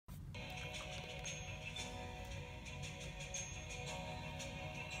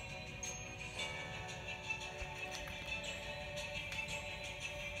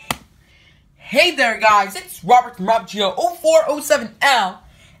Hey there guys, it's Robert from RobGeo0407L,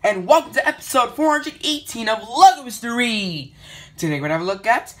 and welcome to episode 418 of Logo History. Today we're going to have a look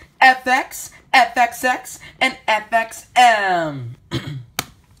at FX, FXX, and FXM.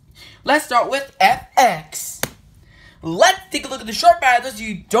 Let's start with FX. Let's take a look at the short bio. Those of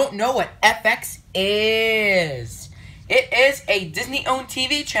you who don't know what FX is. It is a Disney-owned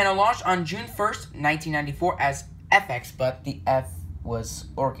TV channel launched on June 1st, 1994 as FX, but the F was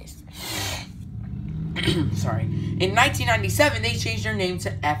lowercase. Sorry. In 1997, they changed their name to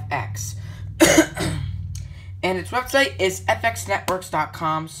FX. And its website is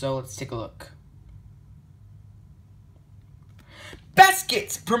FXNetworks.com, so let's take a look.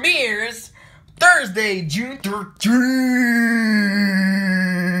 Baskets premieres Thursday, June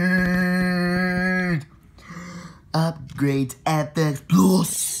 13th. Upgrade FX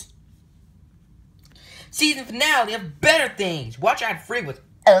Plus. Season finale of Better Things. Watch ad-free with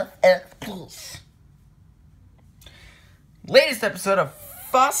FX Plus. Latest episode of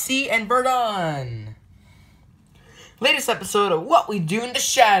Fosse and Verdon. Latest episode of What We Do in the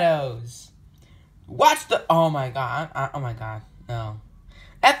Shadows. Watch the... Oh my god, no.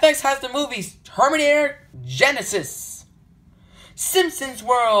 FX has the movies Terminator Genesis, Simpsons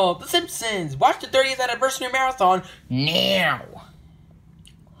World, The Simpsons. Watch the 30th anniversary marathon now.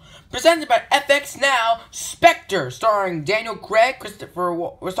 Presented by FX Now, Spectre, starring Daniel Craig, Christoph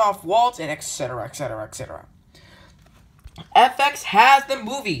Waltz, and etc., etc., etc. FX has the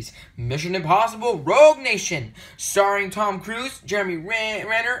movies Mission Impossible Rogue Nation, starring Tom Cruise, Jeremy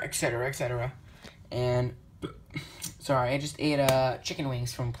Renner, etc., etc. And, sorry, I just ate chicken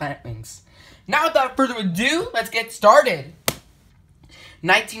wings from Planet Wings. Now, without further ado, let's get started.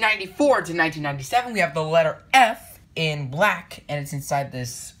 1994 to 1997, we have the letter F in black, and it's inside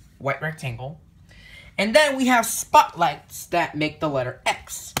this white rectangle. And then we have spotlights that make the letter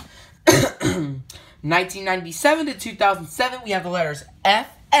X. 1997 to 2007, we have the letters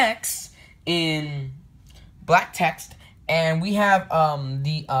FX in black text, and we have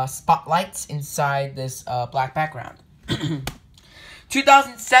the spotlights inside this black background.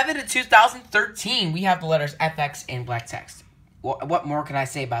 2007 to 2013, we have the letters FX in black text. What more can I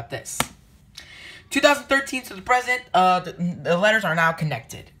say about this? 2013 to the present, the letters are now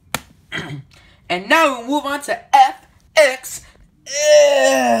connected. And now we'll move on to FXX.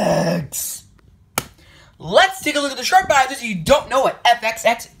 Let's take a look at the short bio if you don't know what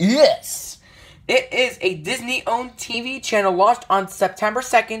FXX is. It is a Disney-owned TV channel launched on September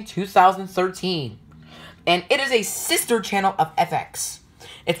 2nd, 2013. And it is a sister channel of FX.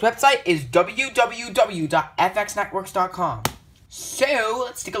 Its website is www.fxnetworks.com. So,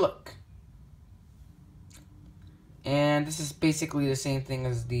 let's take a look. And this is basically the same thing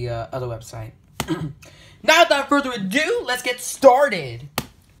as the other website. Now, without further ado, let's get started.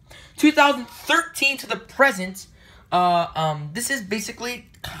 2013 to the present, this is basically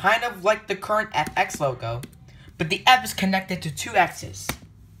kind of like the current FX logo, but the F is connected to two X's.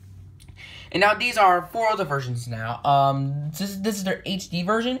 And now these are four other versions now. This is their HD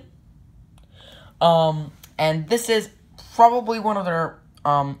version. And this is probably one of their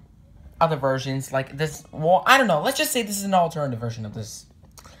other versions, like this. Well, I don't know. Let's just say this is an alternative version of this.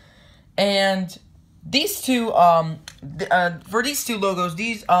 And these two, for these two logos,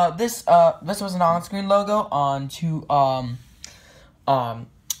 this was an on-screen logo on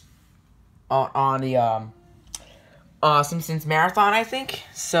the Simpsons Marathon, I think.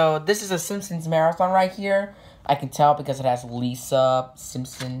 So this is a Simpsons Marathon right here. I can tell because it has Lisa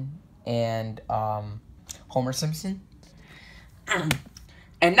Simpson and Homer Simpson.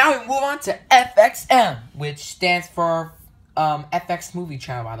 And now we move on to FXM, which stands for FX Movie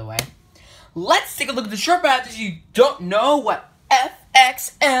Channel, by the way. Let's take a look at the short bio if you don't know what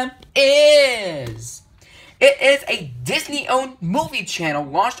FXM is. It is a Disney-owned movie channel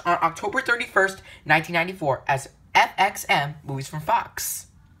launched on October 31st, 1994 as FXM Movies from Fox.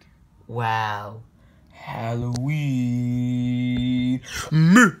 Wow. Halloween.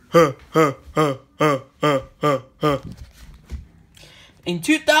 In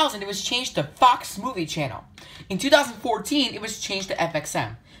 2000, it was changed to Fox Movie Channel. In 2014, it was changed to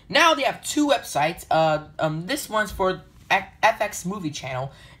FXM. Now they have two websites. This one's for FX Movie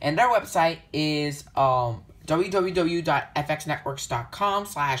Channel, and their website is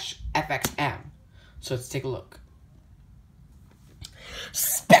www.fxnetworks.com/FXM. So let's take a look.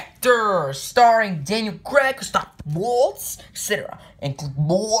 Spectre, starring Daniel Craig, Christoph Waltz, etc. And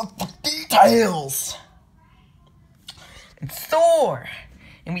more details. And Thor,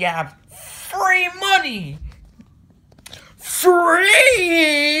 and we have free money. Free!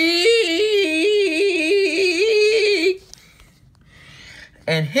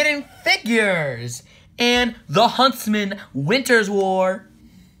 And Hidden figures. And The Huntsman Winter's War.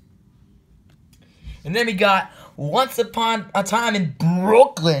 And then we got Once Upon a Time in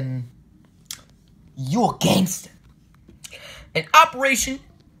Brooklyn. You a Gangster. And Operation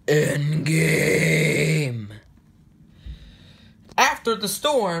Endgame. After the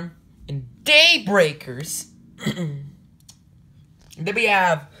Storm and Daybreakers. Then we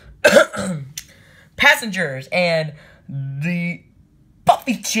have Passengers and The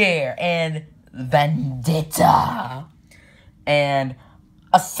Buffy Chair and Vendetta and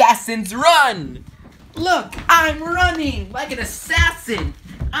Assassin's Run. Look, I'm running like an assassin.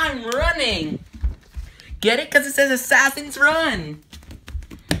 I'm running. Get it? Because it says Assassin's Run.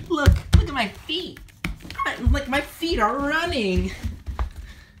 Look at my feet. Like my feet are running.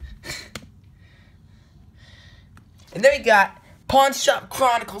 And then we got Pawn Shop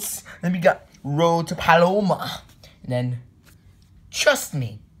Chronicles. Then we got Road to Paloma. And then Trust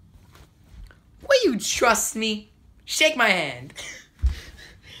Me. Will you trust me? Shake my hand.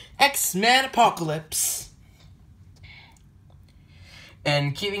 X-Men Apocalypse.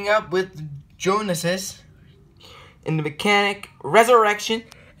 And Keeping Up with Jonases. And The Mechanic Resurrection.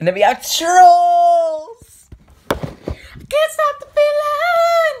 And then we have Trolls. Can't stop the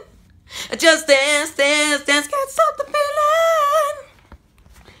feeling. Just dance, dance, dance. Can't stop the feeling.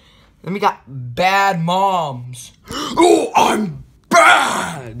 Then we got Bad Moms. Oh, I'm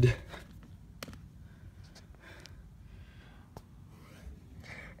bad.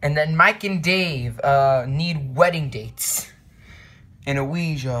 And then Mike and Dave need wedding dates. And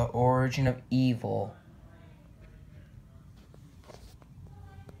Ouija, Origin of Evil.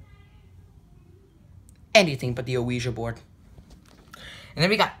 Anything but the Ouija board. And then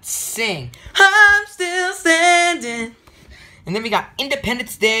we got Sing. I'm still standing. And then we got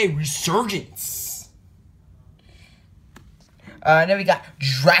Independence Day Resurgence. And then we got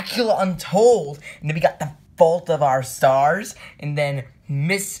Dracula Untold. And then we got The Fault of Our Stars. And then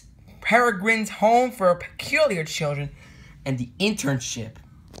Miss Peregrine's Home for Peculiar Children. And The Internship.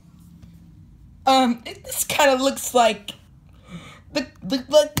 This kind of looks like the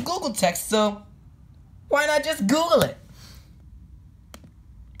Google text, so why not just Google it?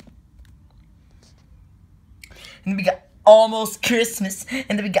 And then we got Almost Christmas,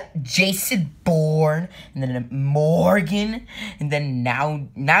 and then we got Jason Bourne, and then Morgan, and then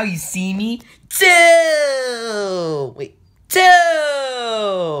Now You See Me 2. Wait, 2.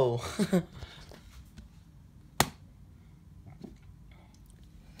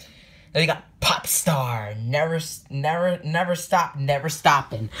 Then we got Pop Star, never stop, never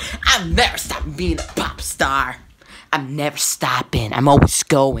stopping. I'm never stopping being a pop star. I'm never stopping. I'm always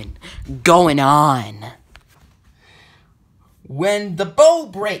going on. When the Bow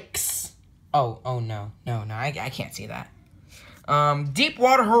Breaks. Oh no, I can't see that.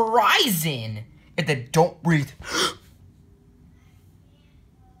 Deepwater Horizon. And then Don't Breathe.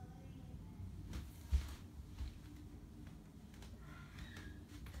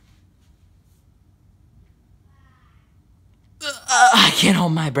 I can't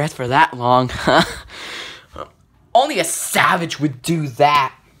hold my breath for that long. Only a savage would do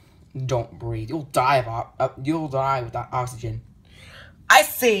that. Don't breathe. You'll die without oxygen.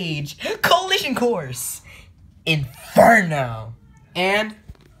 Ice Age, Collision Course, Inferno, and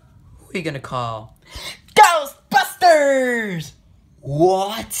who are you gonna call? Ghostbusters.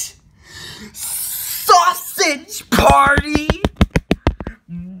 What? Sausage Party.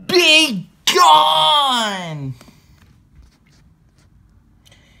 Be gone.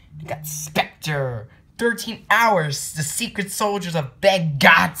 You got Spectre, 13 Hours, The Secret Soldiers of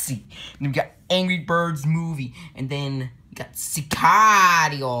Benghazi. And we got Angry Birds movie. And then we got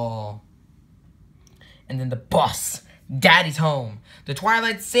Sicario. And then The Bus, Daddy's Home, The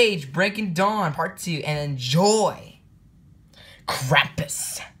Twilight Sage, Breaking Dawn, Part 2, and Enjoy.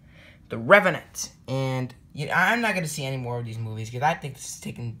 Krampus, The Revenant. And I'm not going to see any more of these movies because I think this is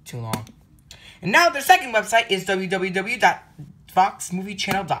taking too long. And now their second website is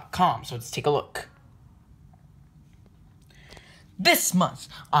www.foxmoviechannel.com. So let's take a look. This month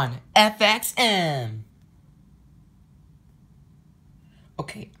on FXM.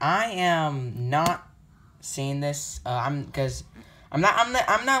 Okay, I am not seeing this. I'm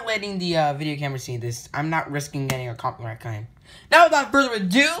not letting the video camera see this. I'm not risking getting a copyright claim. Now, without further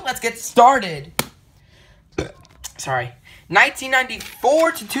ado, let's get started. Sorry.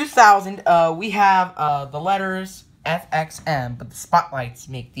 1994 to 2000, we have the letters FXM, but the spotlights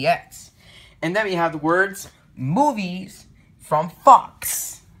make the X. And then we have the words movies from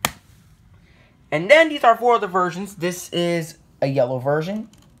Fox. And then these are 4 other versions. This is a yellow version,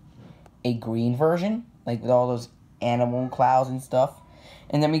 a green version, like with all those animal clouds and stuff,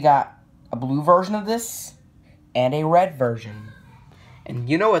 And then we got a blue version of this and a red version. And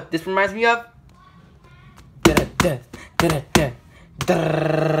you know what this reminds me of?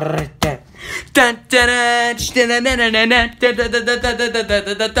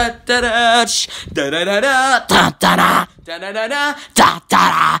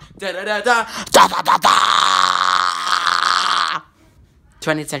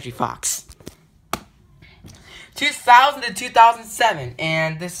 20th Century Fox. 2000 to 2007,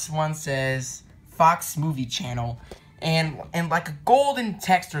 and this one says Fox Movie Channel, and like a golden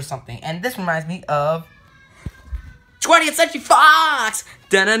text or something. And this reminds me of 20th Century Fox.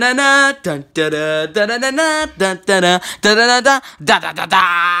 2000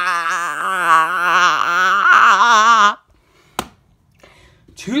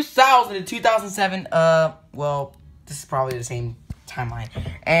 to 2007. Well, this is probably the same timeline,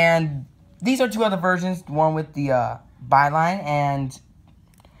 and these are two other versions. One with the byline,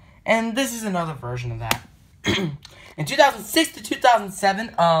 and this is another version of that. In 2006 to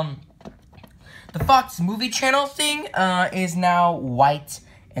 2007, the Fox Movie Channel thing is now white,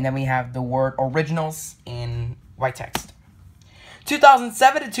 and then we have the word originals in white text.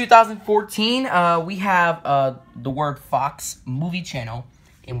 2007 to 2014, we have the word Fox Movie Channel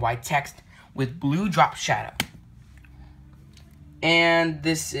in white text with blue drop shadow. And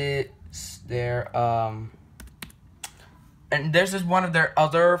this is their, and this is one of their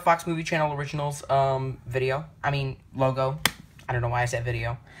other Fox Movie Channel originals logo. I don't know why I said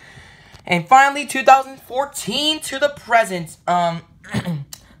video. And finally, 2014 to the present,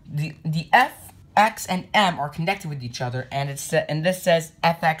 the FX and M are connected with each other, and this says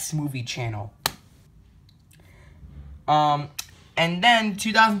FX Movie Channel. And then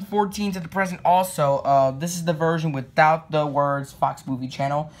 2014 to the present also, this is the version without the words Fox Movie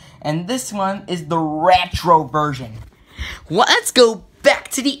Channel, and this one is the retro version. Well, let's go back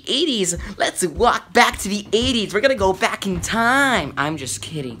to the 80s. Let's walk back to the 80s. We're gonna go back in time. I'm just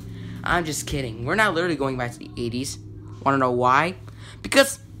kidding. I'm just kidding. We're not literally going back to the 80s. Want to know why?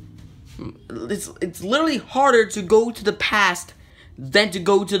 Because it's literally harder to go to the past than to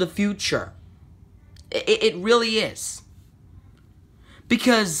go to the future. It really is.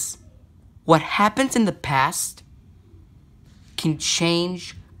 Because what happens in the past can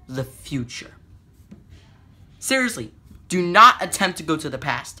change the future. Seriously, do not attempt to go to the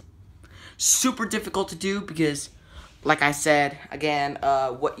past. Super difficult to do because, like I said, again,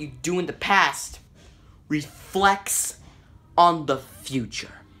 what you do in the past reflects on the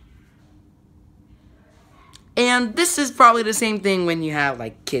future. And this is probably the same thing when you have,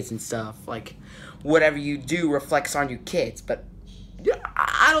 like, kids and stuff. Like, whatever you do reflects on your kids. But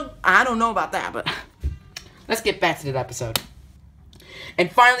I don't know about that, but let's get back to the episode.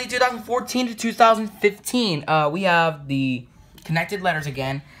 And finally, 2014 to 2015, we have the connected letters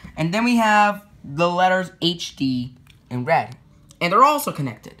again. And then we have the letters HD in red. And they're also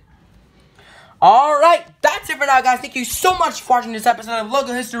connected. Alright, that's it for now, guys. Thank you so much for watching this episode of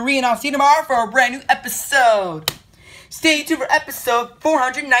Logo History, and I'll see you tomorrow for a brand new episode. Stay tuned for episode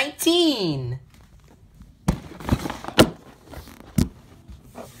 419.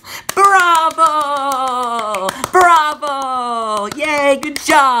 Bravo! Bravo! Yay, good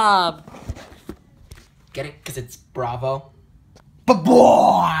job! Get it? Because it's Bravo? But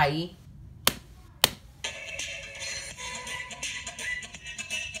boy!